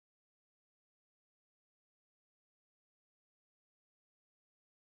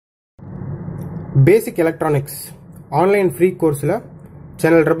Basic Electronics online free course la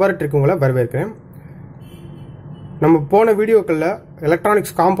channel Breadboard உங்களை வரவேற்கிறேன். நம்ம போன வீடியோக்கல்ல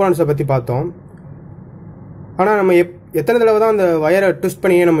எலக்ட்ரானிக்ஸ் காம்போனன்ட்ஸ் பத்தி பார்த்தோம். ஆனா நம்ம எத்தனை தடவை தான் அந்த வயரை ட்விஸ்ட்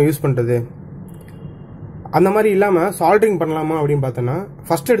பண்ணியே நம்ம யூஸ் பண்றது? அந்த மாதிரி இல்லாம சால்டரிங் பண்ணலாமா அப்படின்னு பார்த்தோம்னா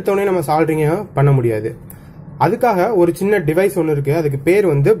ஃபர்ஸ்ட் எடுத்தோடனே நம்ம சால்டரிங் பண்ண முடியாது. அதுக்காக ஒரு சின்ன டிவைஸ் ஒன்று இருக்கு. அதுக்கு பேர்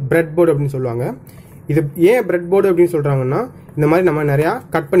வந்து பிரெட்போர்டு அப்படின்னு சொல்லுவாங்க. இது ஏன் பிரெட்போர்டு அப்படின்னு சொல்றாங்கன்னா இந்த மாதிரி நம்ம நிறைய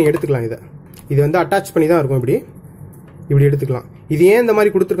கட் பண்ணி எடுத்துக்கலாம். இது வந்து அட்டாச் பண்ணி தான் இருக்கும். இப்படி எடுத்துக்கலாம். இது ஏன் இந்த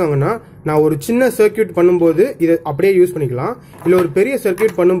மாதிரி கொடுத்துருக்காங்கன்னா நான் ஒரு சின்ன சர்க்கியூட் பண்ணும்போது இதை அப்படியே யூஸ் பண்ணிக்கலாம். இல்லை ஒரு பெரிய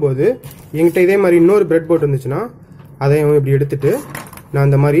சர்க்கியூட் பண்ணும்போது என்கிட்ட இதே மாதிரி இன்னொரு பிரெட்போர்டு இருந்துச்சுன்னா அதை இப்படி எடுத்துட்டு நான்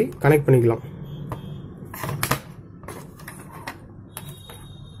இந்த மாதிரி கனெக்ட் பண்ணிக்கலாம்.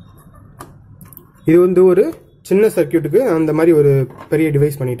 இது வந்து ஒரு சின்ன சர்க்கியூட்டுக்கு அந்த மாதிரி ஒரு பெரிய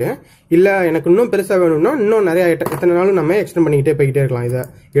டிவைஸ் பண்ணிட்டேன். இல்லை எனக்கு இன்னும் பெருசாக வேணும்னா இன்னும் நிறைய எத்தனை நாளும் நம்ம எக்ஸ்டெண்ட் பண்ணிக்கிட்டே போய்கிட்டே இருக்கலாம். இதை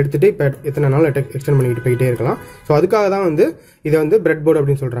எடுத்துட்டு இப்போ எத்தனை நாள் எக்ஸ்டெண்ட் பண்ணிக்கிட்டு போய்கிட்டே இருக்கலாம். ஸோ அதுக்காக தான் வந்து இதை வந்து பிரெட்போர்டு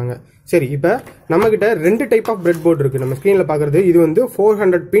அப்படின்னு சொல்றாங்க. சரி, இப்போ நம்ம கிட்ட ரெண்டு டைப் ஆஃப் பிரெட்போர்டு இருக்கு. நம்ம ஸ்க்ரீனில் பார்க்கறது இது வந்து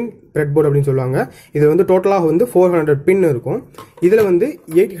 400 பின் பிரெட்போர்டு அப்படின்னு சொல்லுவாங்க. இது வந்து டோட்டலாக வந்து 400 பின் இருக்கும். இதில் வந்து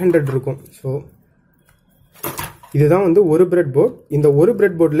 800 இருக்கும். ஸோ இதுதான் வந்து ஒரு பிரெட்போர்டு. இந்த ஒரு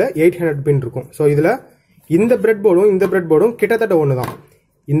பிரெட்போர்டில் 800 பின் இருக்கும். ஸோ இதில் இந்த பிரெட்போர்டும் கிட்டத்தட்ட ஒன்று தான்.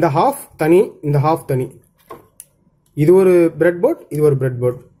 இந்த ஹாஃப் தனி, இந்த ஹாஃப் தனி. இது ஒரு பிரெட்போர்ட், இது ஒரு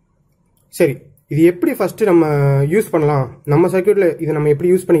பிரெட்போர்ட். சரி, இது எப்படி ஃபர்ஸ்ட் நம்ம யூஸ் பண்ணலாம், நம்ம சர்க்கியூட்ல இதை நம்ம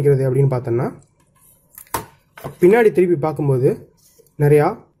எப்படி யூஸ் பண்ணிக்கிறது அப்படின்னு பார்த்தோம்னா பின்னாடி திருப்பி பார்க்கும்போது நிறையா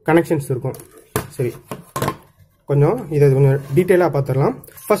கனெக்ஷன்ஸ் இருக்கும். சரி, இதை கொஞ்சம் டீட்டெயிலாக பார்த்துடலாம்.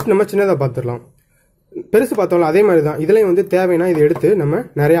 ஃபர்ஸ்ட் நம்ம சின்னதாக பார்த்துடலாம். பெருசு பார்த்தோம்ல அதே மாதிரி தான். இதுலேயும் வந்து தேவைன்னா இதை எடுத்து நம்ம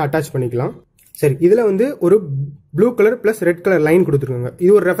நிறைய அட்டாச் பண்ணிக்கலாம். சரி, இதுல வந்து ஒரு blue colour plus red colour line கொடுத்துருக்காங்க.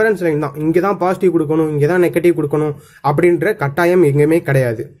 இது ஒரு ரெஃபரன்ஸ் லைன் தான். இங்கே தான் பாசிட்டிவ் கொடுக்கணும், இங்கே தான் நெகட்டிவ் கொடுக்கணும் அப்படின்ற கட்டாயம் எங்கேயுமே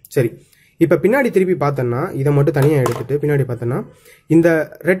கிடையாது. சரி, இப்போ பின்னாடி திருப்பி பார்த்தோம்னா இதை மட்டும் தனியாக எடுத்துட்டு பின்னாடி பார்த்தோம்னா இந்த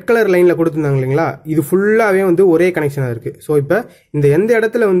ரெட் கலர் லைனில் கொடுத்துருந்தாங்க இல்லைங்களா, இது ஃபுல்லாகவே வந்து ஒரே கனெக்ஷனாக இருக்குது. ஸோ இப்போ இந்த எந்த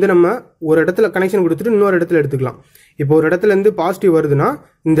இடத்துல வந்து நம்ம ஒரு இடத்துல கனெக்ஷன் கொடுத்துட்டு இன்னொரு இடத்துல எடுத்துக்கலாம். இப்போ ஒரு இடத்துல இருந்து பாசிட்டிவ் வருதுன்னா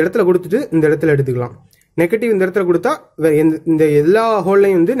இந்த இடத்துல கொடுத்துட்டு இந்த இடத்துல எடுத்துக்கலாம். நெகட்டிவ் இந்த இடத்துல கொடுத்தா இந்த எல்லா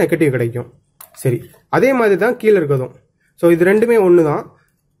ஹோல்லையும் வந்து நெகட்டிவ் கிடைக்கும். சரி, அதே மாதிரி தான் கீழே இருக்கதும். ஸோ இது ரெண்டுமே ஒன்று தான்.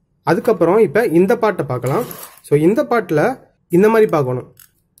 அதுக்கப்புறம் இப்போ இந்த பாட்டை பார்க்கலாம். ஸோ இந்த பாட்டில் இந்த மாதிரி பார்க்கணும்.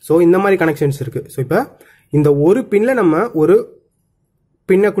 ஸோ இந்த மாதிரி கனெக்ஷன்ஸ் இருக்கு. ஸோ இப்போ இந்த ஒரு பின்ல நம்ம ஒரு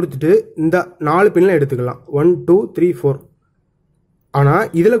பின்னை கொடுத்துட்டு இந்த 4 பின்ல எடுத்துக்கலாம். 1 2 3 4. ஆனால்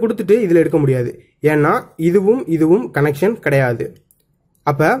இதில் கொடுத்துட்டு இதில் எடுக்க முடியாது. ஏன்னா இதுவும் கனெக்ஷன் கிடையாது.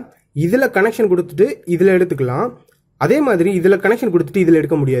 அப்போ இதில் கனெக்ஷன் கொடுத்துட்டு இதில் எடுத்துக்கலாம். அதே மாதிரி இதில் கனெக்ஷன் கொடுத்துட்டு இதில்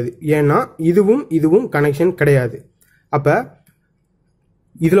எடுக்க முடியாது. ஏன்னா இதுவும் கனெக்ஷன் கிடையாது. அப்போ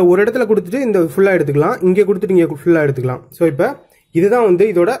இதில் ஒரு இடத்துல கொடுத்துட்டு இந்த ஃபுல்லாக எடுத்துக்கலாம், இங்கே கொடுத்துட்டு இங்கே ஃபுல்லாக எடுத்துக்கலாம். ஸோ இப்போ இதுதான் வந்து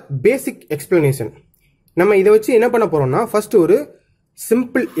இதோட பேசிக் எக்ஸ்பிளனேஷன். நம்ம இதை வச்சு என்ன பண்ண போறோம்னா ஃபர்ஸ்ட் ஒரு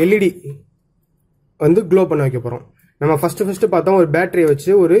சிம்பிள் எல்இடி வந்து க்ளோ பண்ண வைக்க போகிறோம். நம்ம ஃபர்ஸ்ட் பார்த்தோம் ஒரு பேட்டரியை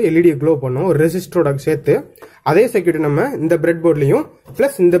வச்சு ஒரு எல்இடியை க்ளோ பண்ணோம், ஒரு ரெசிஸ்டரோட சேர்த்து. அதே சர்க்யூட் நம்ம இந்த பிரெட் போர்ட்லையும்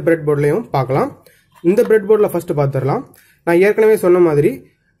பிளஸ் இந்த பிரெட் போர்ட்லையும் பார்க்கலாம். இந்த பிரெட் போர்டில் ஃபர்ஸ்ட் பார்த்துடலாம். நான் ஏற்கனவே சொன்ன மாதிரி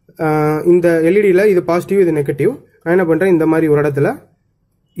இந்த எல்இடியில் இது பாசிட்டிவ், இது நெகட்டிவ். நான் என்ன பண்ணுறேன், இந்த மாதிரி ஒரு இடத்துல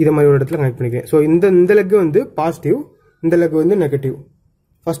இதை மாதிரி ஒரு இடத்துல கனெக்ட் பண்ணிக்கிறேன். ஸோ இந்த லெக் வந்து பாசிட்டிவ், இந்த லெக் வந்து நெகட்டிவ்.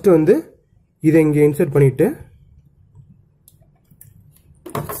 ஃபர்ஸ்ட் வந்து இதை இங்கே இன்சர்ட் பண்ணிட்டு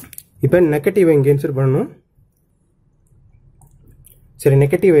இப்போ நெகட்டிவை இங்கே இன்சர்ட் பண்ணணும். சரி,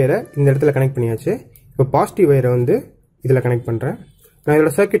 நெகட்டிவ் வயரை இந்த இடத்துல கனெக்ட் பண்ணியாச்சு. இப்போ பாசிட்டிவ் வயரை வந்து இதில் கனெக்ட் பண்ணுறேன். நான்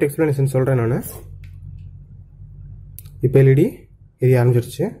இதோட சர்க்யூட் எக்ஸ்பிளனேஷன் சொல்கிறேன் நான். இப்போ எல்இடி எரிய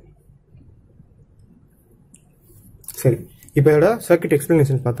ஆரம்பிச்சிருச்சு. சரி, இப்போ இதோட சர்க்யூட்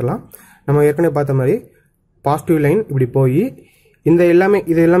எக்ஸ்பிளனேஷன் பார்த்துலாம். நம்ம ஏற்கனவே பார்த்த மாதிரி பாசிட்டிவ் லைன் இப்படி போய் இது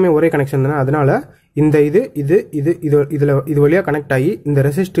எல்லாமே ஒரே கனெக்ஷன் தானே. அதனால இந்த இது வழியாக கனெக்ட் ஆகி இந்த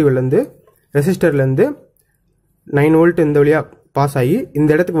ரெசிஸ்டர்லேருந்து 9 வோல்ட் இந்த வழியாக பாஸ் ஆகி இந்த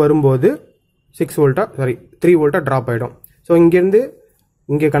இடத்துக்கு வரும்போது 3 வோல்ட்டாக ட்ராப் ஆகிடும். ஸோ இங்கேருந்து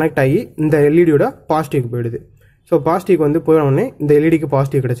இங்கே கனெக்ட் ஆகி இந்த எல்இடியோட பாசிட்டிவ்க்கு போயிடுது. ஸோ பாசிட்டிவ்க்கு வந்து போனோடனே இந்த எல்இடிக்கு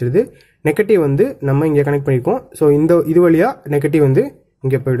பாசிட்டிவ் கிடச்சிடுது. நெகட்டிவ் வந்து நம்ம இங்கே கனெக்ட் பண்ணியிருக்கோம். ஸோ இது வழியாக நெகட்டிவ் வந்து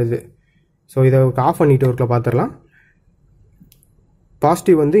இங்கே போயிடுது. ஸோ இதை ஆஃப் பண்ணிட்டு ஒர்க்கில் பார்த்துடலாம்.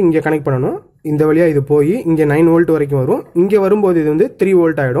 பாசிட்டிவ் வந்து இங்கே கனெக்ட் பண்ணணும். இந்த வழியாக இது போய் இங்கே 9 வோல்ட் வரைக்கும் வரும். இங்கே வரும்போது இது வந்து 3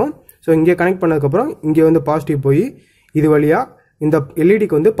 வோல்ட் ஆகிடும். ஸோ இங்கே கனெக்ட் பண்ணதுக்கப்புறம் இங்கே வந்து பாசிட்டிவ் போய் இது வழியாக இந்த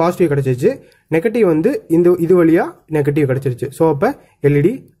எல்இடிக்கு வந்து பாசிட்டிவ் கிடச்சிருச்சு. நெகட்டிவ் வந்து இது வழியாக நெகட்டிவ் கிடச்சிருச்சு. ஸோ அப்போ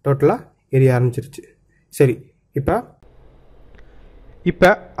எல்இடி டோட்டலாக எரிய ஆரம்பிச்சிருச்சு. சரி, இப்போ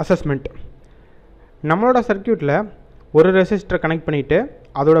அசஸ்மெண்ட். நம்மளோட சர்க்கியூட்டில் ஒரு ரெசிஸ்டர் கனெக்ட் பண்ணிவிட்டு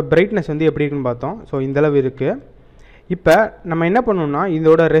அதோட பிரைட்னஸ் வந்து எப்படி இருக்குன்னு பார்த்தோம். ஸோ இந்தளவு இருக்குது. இப்போ நம்ம என்ன பண்ணணும்னா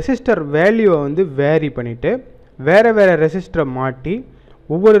இதோட ரெசிஸ்டர் வேல்யூவை வந்து வேரி பண்ணிவிட்டு வேறு ரெசிஸ்டரை மாட்டி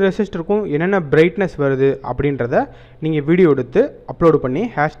ஒவ்வொரு ரெசிஸ்டருக்கும் என்னென்ன பிரைட்னஸ் வருது அப்படின்றத நீங்கள் வீடியோ எடுத்து அப்லோடு பண்ணி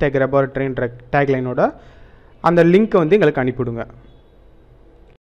 #Laboratoryன்ற டேக்லைனோட அந்த லிங்க்கை வந்து எங்களுக்கு அனுப்பிவிடுங்க.